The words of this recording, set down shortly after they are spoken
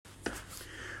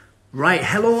Right,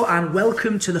 hello and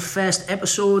welcome to the first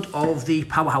episode of the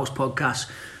Powerhouse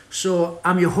podcast. So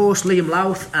I'm your host Liam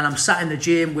Louth and I'm sat in the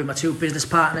gym with my two business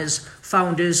partners,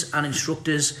 founders and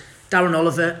instructors, Darren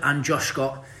Oliver and Josh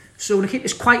Scott. So we're going to keep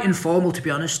this quite informal, to be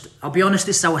honest. I'll be honest,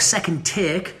 this is our second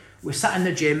take. We're sat in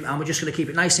the gym and we're just going to keep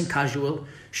it nice and casual,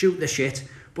 shoot the shit.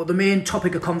 But the main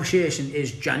topic of conversation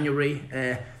is January,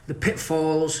 the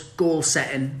pitfalls, goal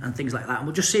setting and things like that. And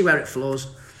we'll just see where it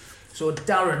flows. So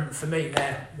Darren, for me,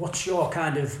 what's your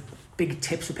kind of big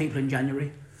tips for people in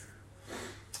January?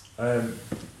 What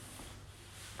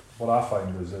I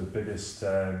find was the biggest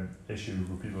issue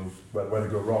with people when they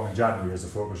go wrong in January is the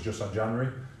focus just on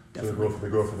January. Definitely. So they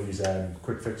go for these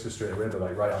quick fixes straight away. They're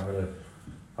like, right, I'm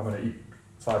gonna eat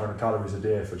 500 calories a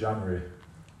day for January,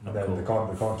 and then they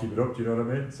can't keep it up. Do you know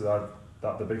what I mean? So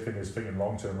that the big thing is thinking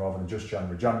long term rather than just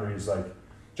January. January is like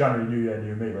January, New Year,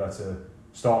 New Me, but that's a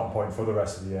starting point for the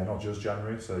rest of the year, not just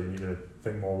January. So you need to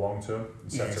think more long term.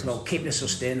 Yeah, it's about keeping it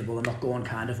sustainable and not going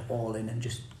kind of all in and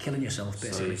just killing yourself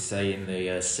basically. So you're saying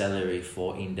the celery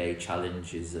 14-day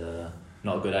challenge is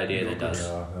not a good idea? That does.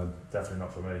 No, definitely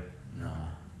not for me.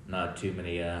 No, too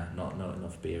many. Not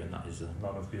enough beer in that, is there?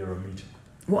 Not enough beer or meat.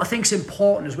 What I think is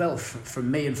important as well from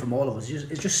me and from all of us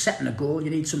is just setting a goal.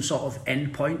 You need some sort of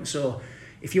end point. So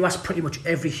if you ask pretty much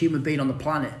every human being on the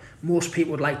planet, most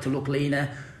people would like to look leaner,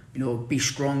 be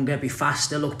stronger, be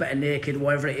faster, look better naked,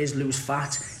 whatever it is, lose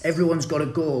fat. Everyone's got a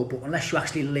goal, but unless you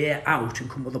actually lay it out and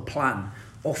come up with a plan,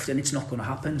 often it's not going to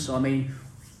happen. So, I mean,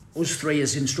 us three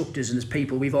as instructors and as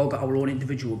people, we've all got our own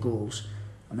individual goals.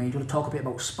 I mean, do you want to talk a bit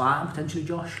about Spartan potentially,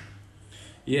 Josh?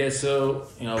 Yeah, so,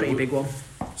 Pretty big one.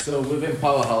 So within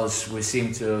Powerhouse, we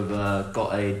seem to have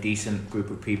got a decent group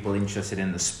of people interested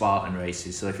in the Spartan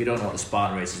races. So if you don't know what the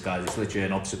Spartan race is, guys, it's literally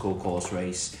an obstacle course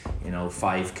race,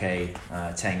 5k,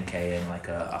 10k and like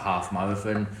a half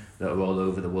marathon that are all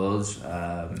over the world.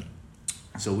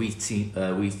 So we've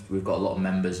got a lot of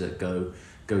members that go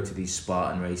to these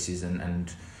Spartan races,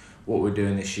 and what we're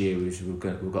doing this year is we've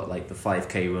got like the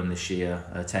 5k run this year,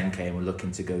 10k, and we're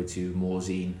looking to go to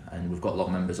Morzine, and we've got a lot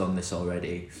of members on this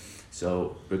already.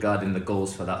 So regarding the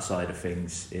goals for that side of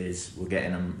things is we're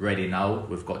getting them ready now.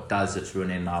 We've got Daz that's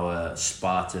running our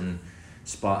Spartan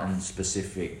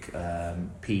specific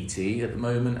PT at the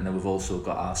moment, and then we've also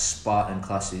got our Spartan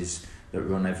classes that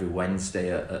run every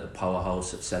Wednesday at the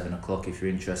Powerhouse at 7 o'clock if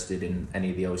you're interested in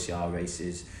any of the OCR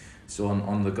races. So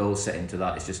on the goal setting to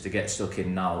that is just to get stuck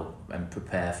in now and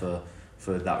prepare for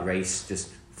that race. Just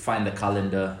find the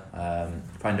calendar,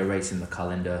 find a race in the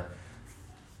calendar,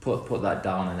 put that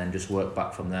down, and then just work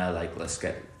back from there. Like, let's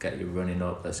get you running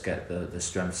up, let's get the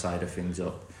strength side of things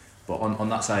up. But on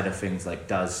that side of things, like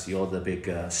Daz, you're the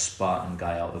big Spartan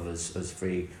guy out of us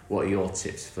three. What are your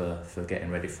tips for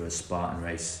getting ready for a Spartan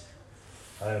race?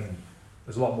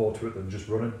 There's a lot more to it than just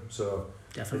running. So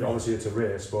Definitely. Obviously it's a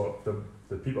race, but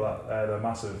the people that the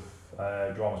massive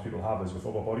dramas people have is with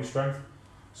upper body strength.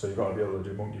 So you've got to be able to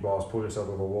do monkey bars, pull yourself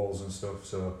over walls and stuff.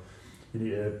 So you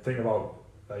need to think about,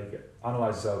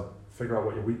 analyse yourself, figure out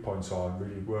what your weak points are and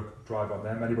really drive on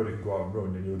them. Anybody can go out and run,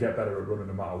 and you'll get better at running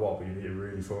no matter what, but you need to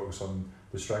really focus on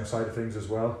the strength side of things as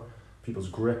well. People's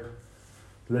grip,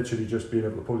 literally just being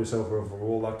able to pull yourself over a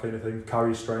wall, that kind of thing.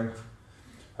 Carry strength.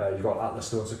 You've got atlas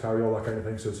stones to carry, all that kind of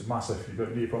thing, so it's massive. You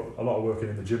need to put a lot of work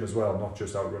in the gym as well, not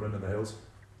just out running in the hills.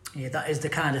 Yeah, that is the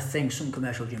kind of thing some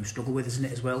commercial gyms struggle with, isn't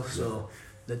it, as well? So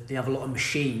they have a lot of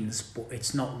machines, but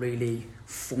it's not really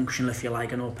functional, if you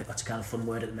like. I know that's a kind of fun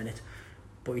word at the minute,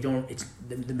 but you don't. It's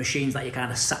the machines that you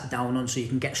kind of sat down on, so you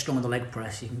can get strong on the leg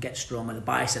press, you can get strong on the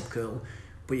bicep curl,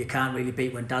 but you can't really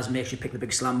beat when Daz makes you pick the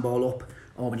big slam ball up,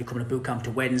 or when you come to boot camp to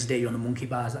Wednesday, you're on the monkey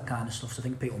bars, that kind of stuff. So I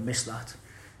think people miss that.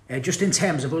 Just in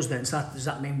terms of us then, does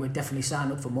that mean we're definitely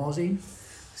signed up for Morzine?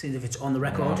 Seeing if it's on the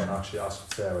record. I haven't actually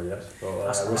asked Sarah yet, but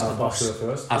ask the boss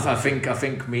first. I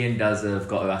think me and Daz have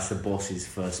got to ask the bosses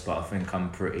first, but I think I'm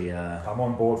pretty... I'm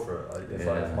on board for it, if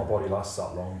my body lasts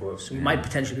that long. But so we might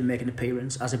potentially be making an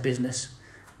appearance as a business,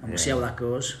 and we'll see how that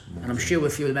goes. And I'm sure a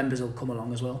few of the members will come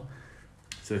along as well.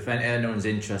 So if anyone's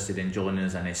interested in joining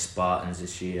us any Spartans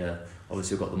this year,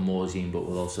 obviously we've got the Morzine, but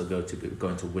we'll also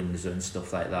going to Windsor and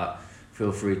stuff like that.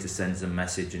 Feel free to send us a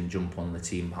message and jump on the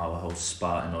Team Powerhouse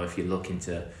Spartan, or if you're looking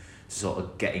to sort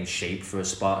of get in shape for a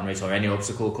Spartan race or any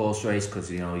obstacle course race, because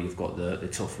you've got the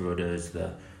tough rudders,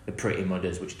 the pretty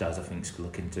mudders, which Daz I think is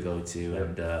looking to go to,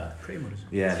 and pretty mudders.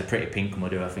 Yeah, the pretty pink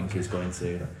mudder I think is going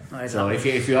to. So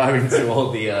if you are into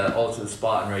all the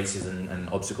Spartan races and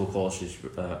obstacle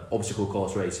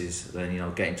course races, then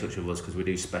get in touch with us, because we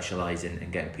do specialise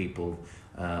in getting people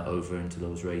over into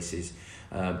those races.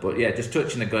 But yeah, just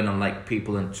touching the gun on like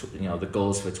people and the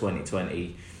goals for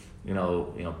 2020.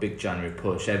 big January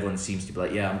push, everyone seems to be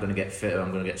like, yeah, I'm going to get fitter,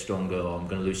 I'm going to get stronger, or I'm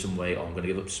going to lose some weight, or I'm going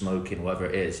to give up smoking, whatever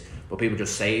it is. But people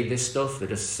just say this stuff, they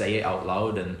just say it out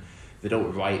loud, and they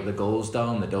don't write the goals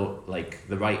down. They don't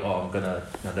they write, oh, I'm going to,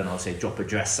 I don't know, say drop a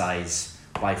dress size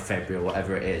by February or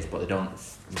whatever it is, but they don't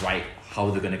write how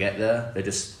they're going to get there. They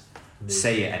just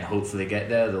say it and hopefully get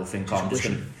there. They'll think,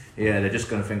 they're just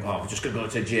going to think, I'm just going to go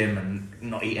to the gym and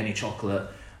not eat any chocolate.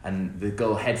 And they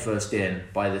go head first in.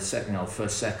 By the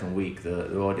second week,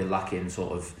 they're already lacking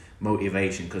sort of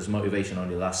motivation, because motivation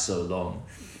only lasts so long.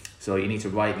 So you need to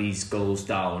write these goals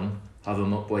down, have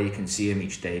them up where you can see them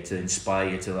each day to inspire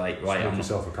you to make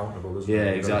yourself accountable, isn't it?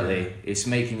 Yeah, exactly. It's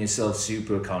making yourself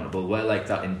super accountable. We're like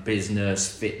that in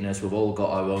business, fitness. We've all got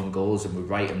our own goals and we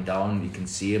write them down. You can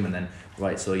see them, and then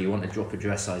so you want to drop a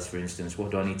dress size, for instance.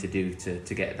 What do I need to do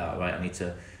to get that? Right, I need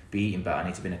to be eating better. I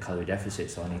need to be in a calorie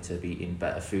deficit, so I need to be eating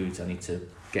better foods. I need to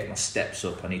get my steps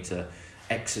up. I need to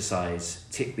exercise.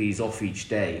 Tick these off each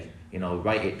day.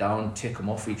 Write it down. Tick them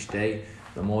off each day.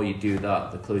 The more you do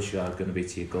that, the closer you are going to be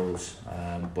to your goals.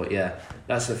 But yeah,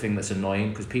 that's the thing that's annoying,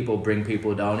 because people bring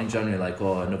people down in January, like,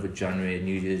 oh, another January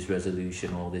New Year's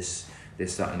resolution, all this,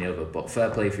 that, and the other. But fair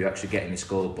play if you're actually getting this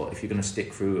goal. But if you're going to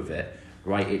stick through with it,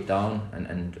 write it down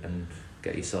and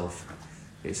get yourself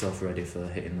ready for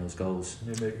hitting those goals.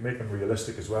 Make them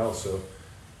realistic as well. So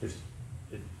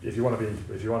if you want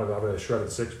to have a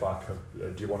shredded six pack,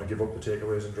 do you want to give up the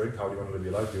takeaways and drink? How do you want to live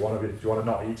your life? Do you want to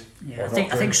not eat? Yeah,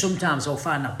 I think sometimes I'll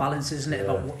find that balance, isn't it,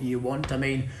 about what you want. I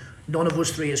mean, none of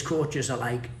us three as coaches are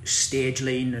like stage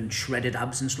lean and shredded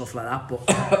abs and stuff like that.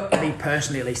 But me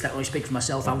personally, at least, I only speak for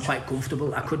myself. I'm quite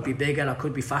comfortable. I could be bigger, I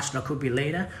could be faster, I could be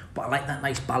leaner, but I like that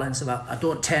nice balance of that. I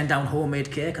don't turn down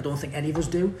homemade cake. I don't think any of us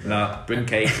do. No, bring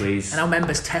cake, please. And our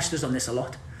members test us on this a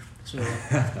lot. So,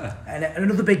 and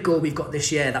another big goal we've got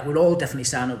this year that we'll all definitely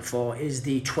sign up for is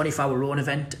the 24-hour rowing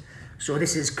event. So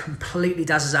this is completely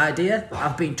Daz's idea.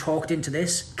 I've been talked into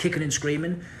this, kicking and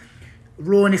screaming.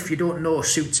 Rowing, if you don't know,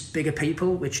 suits bigger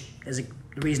people, which is the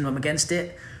reason I'm against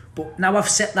it. But now I've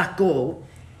set that goal,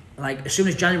 like as soon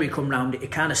as January come round,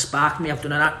 it kind of sparked me. I've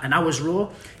done an hour's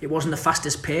row. It wasn't the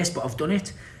fastest pace, but I've done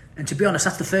it. And to be honest,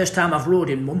 that's the first time I've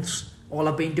rowed in months. All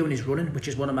I've been doing is running, which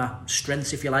is one of my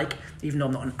strengths, if you like, even though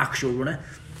I'm not an actual runner.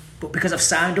 But because I've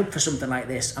signed up for something like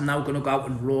this, I'm now going to go out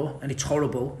and row, and it's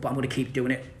horrible, but I'm going to keep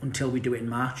doing it until we do it in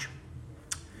March.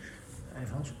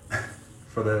 Anything else?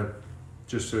 For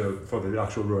the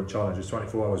actual rowing challenge, it's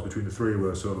 24 hours between the three of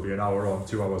us, so it'll be an hour on,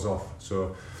 2 hours off.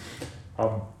 So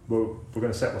we're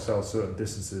going to set ourselves certain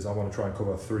distances. I want to try and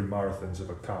cover 3 marathons if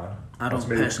I can. I don't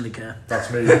personally care.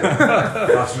 That's me.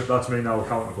 that's me now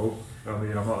accountable. I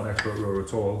mean, I'm not an expert rower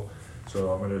at all,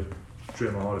 so I'm going to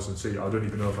train my hardest and see. I don't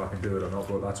even know if I can do it or not,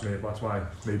 but that's me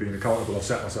being accountable. I've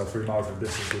set myself 3 marathon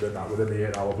distance within the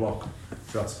 8 hour block.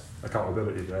 So that's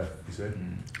accountability there, you see.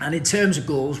 And in terms of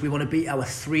goals, we want to beat our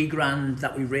 $3,000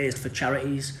 that we raised for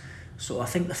charities. So I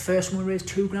think the first one we raised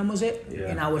 $2,000, was it?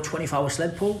 Yeah. In our 24-hour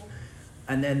sled pull.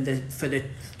 And then for the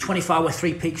 24-hour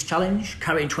 3 Peaks challenge,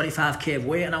 carrying 25k of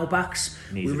weight on our backs,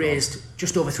 we raised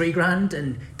just over $3,000,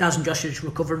 and Daz and Josh are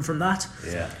recovering from that.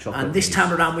 Yeah. And this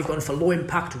time around, we've gone for low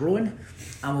impact rowing,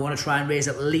 and we want to try and raise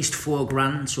at least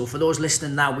 $4,000. So for those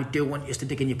listening now, we do want you to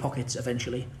dig in your pockets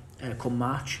eventually, come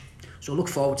March. So look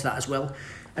forward to that as well.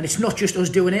 And it's not just us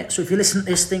doing it. So if you listen to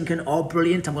this thinking, oh,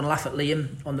 brilliant, I'm going to laugh at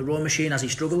Liam on the rowing machine as he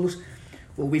struggles.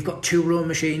 Well, we've got 2 rowing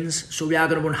machines, so we are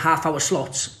going to run half-hour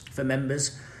slots for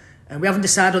members, and we haven't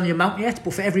decided on the amount yet,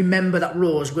 but for every member that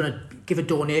rows, we're going to give a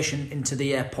donation into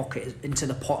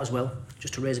the pot as well,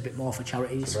 just to raise a bit more for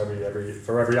charities. So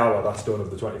for every hour that's done of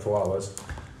the 24 hours,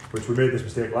 which we made this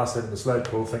mistake last time in the sled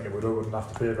pull, thinking we wouldn't have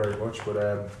to pay very much, but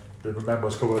the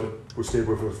members we stayed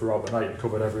with us throughout the night and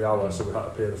covered every hour, so we had to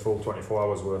pay the full 24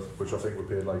 hours worth, which I think we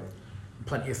paid like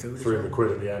plenty of food,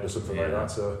 £300 at the end or something like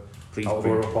that, so please out of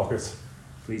our own pockets.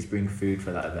 Please bring food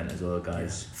for that event as well,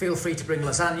 guys. Yeah. Feel free to bring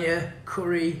lasagna,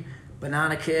 curry,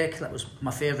 banana cake. That was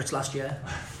my favourites last year.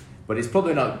 But it's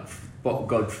probably not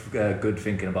good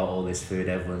thinking about all this food.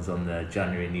 Everyone's on the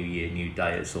January New Year, new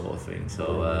diet sort of thing.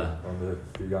 So on the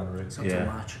veganuary. Yeah.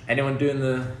 March. Anyone doing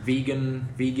the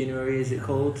veganuary? Is it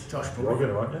called? Josh, you're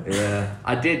going, aren't you? Yeah.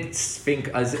 I did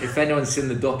think, if anyone's seen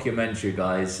the documentary,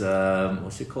 guys.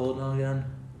 What's it called now again?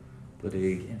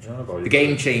 The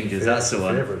Game Changers, that's the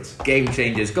one. Favorites. Game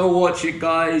Changers. Go watch it,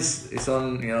 guys. It's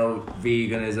on,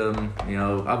 veganism.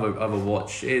 Have a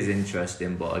watch. It is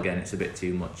interesting, but again, it's a bit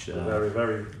too much. Very,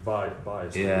 very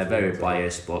biased. Yeah, very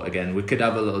biased. But again, we could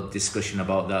have a little discussion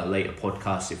about that later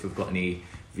podcast if we've got any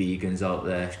vegans out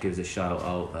there. Give us a shout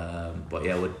out. But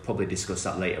yeah, we'll probably discuss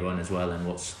that later on as well, and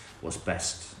what's what's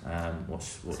best. I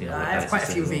have quite a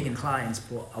few vegan clients,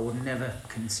 but I would never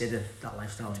consider that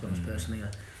lifestyle, to be honest, personally.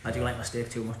 I do like my steak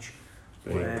too much.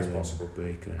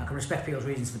 Bacon. I can respect people's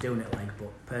reasons for doing it,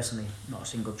 but personally, not a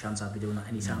single chance I'd be doing that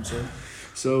anytime soon.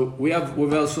 So we've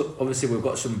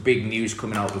got some big news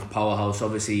coming out with Powerhouse.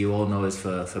 Obviously, you all know us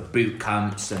for boot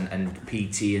camps and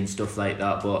PT and stuff like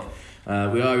that. But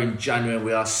we are in January.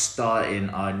 We are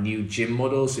starting our new gym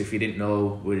model. So if you didn't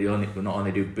know, we not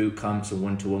only do boot camps and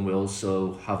 1-to-1, we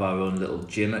also have our own little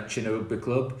gym at Chinner Rugby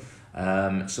Club.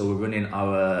 So we're running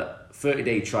our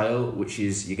 30-day trial, which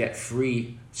is you get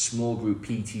 3 small group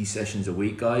PT sessions a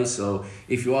week, guys. So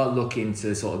if you are looking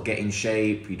to sort of get in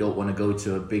shape, you don't want to go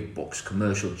to a big box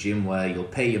commercial gym where you'll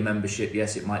pay your membership.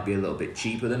 Yes, it might be a little bit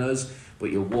cheaper than us,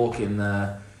 but you'll walk in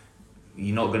there,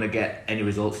 you're not going to get any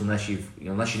results unless you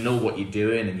know what you're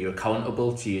doing and you're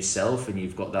accountable to yourself and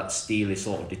you've got that steely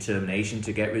sort of determination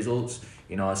to get results.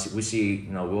 We see,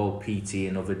 we're all PT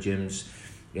in other gyms.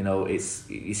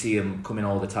 You see them coming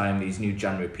all the time, these new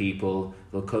January people.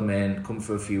 They'll come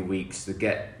for a few weeks, they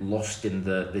get lost in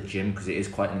the gym because it is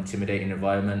quite an intimidating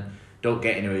environment, don't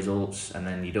get any results, and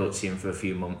then you don't see them for a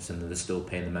few months and they're still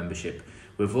paying the membership.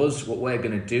 With us, what we're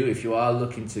going to do, if you are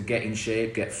looking to get in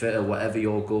shape, get fitter, whatever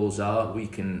your goals are, we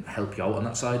can help you out on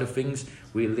that side of things.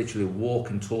 We literally walk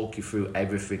and talk you through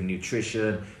everything: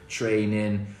 nutrition,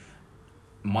 training,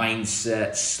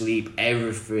 mindset, sleep,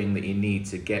 everything that you need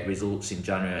to get results in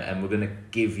January. And we're going to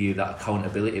give you that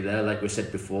accountability there. Like we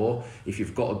said before, if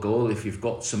you've got a goal, if you've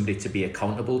got somebody to be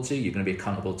accountable to, you're going to be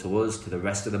accountable to us, to the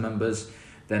rest of the members,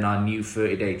 then our new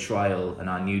 30-day trial and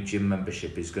our new gym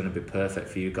membership is going to be perfect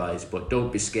for you guys. But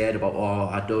don't be scared about,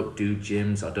 I don't do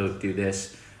gyms, I don't do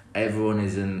this. Everyone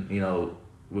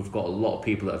we've got a lot of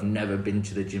people that have never been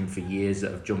to the gym for years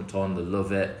that have jumped on, they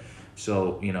love it.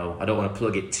 So, I don't want to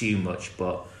plug it too much,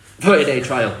 but 30-day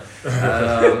trial.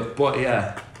 But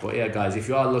yeah, guys, if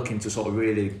you are looking to sort of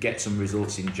really get some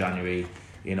results in January,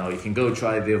 you can go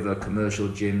try the other commercial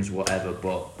gyms, whatever,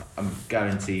 but I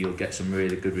guarantee you'll get some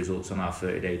really good results on our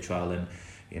 30-day trial. And,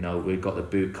 we've got the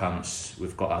boot camps,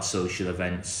 we've got our social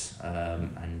events,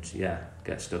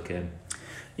 get stuck in.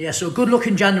 Yeah, so good luck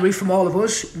in January from all of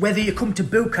us. Whether you come to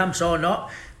boot camps or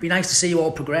not, be nice to see you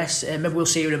all progress. Maybe we'll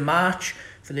see you in March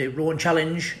for the Rowan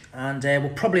Challenge, and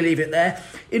we'll probably leave it there.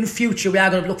 In future, we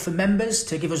are going to look for members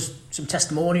to give us some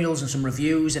testimonials and some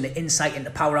reviews and an insight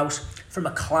into Powerhouse from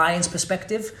a client's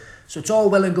perspective. So it's all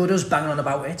well and good us banging on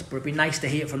about it, but it'd be nice to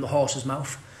hear it from the horse's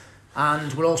mouth.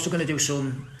 And we're also going to do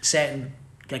some certain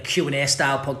Q&A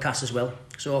style podcasts as well.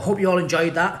 So I hope you all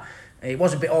enjoyed that. It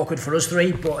was a bit awkward for us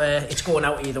 3, but it's going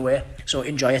out either way, so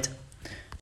enjoy it.